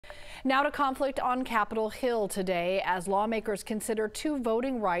Now to conflict on Capitol Hill today as lawmakers consider two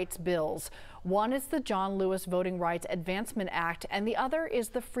voting rights bills. One is the John Lewis Voting Rights Advancement Act and the other is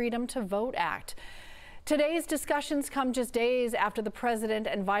the Freedom to Vote Act. Today's discussions come just days after the president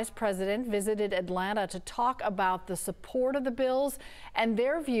and vice president visited Atlanta to talk about the support of the bills and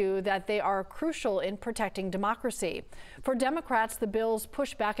their view that they are crucial in protecting democracy. For Democrats, the bills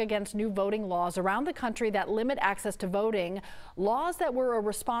push back against new voting laws around the country that limit access to voting, laws that were a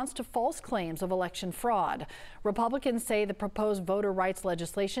response to false claims of election fraud. Republicans say the proposed voter rights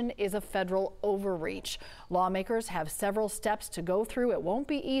legislation is a federal overreach. Lawmakers have several steps to go through. It won't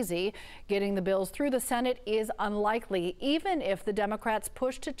be easy. Getting the bills through the Senate is unlikely, even if the Democrats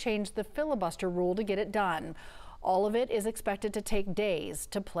push to change the filibuster rule to get it done. All of it is expected to take days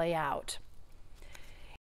to play out.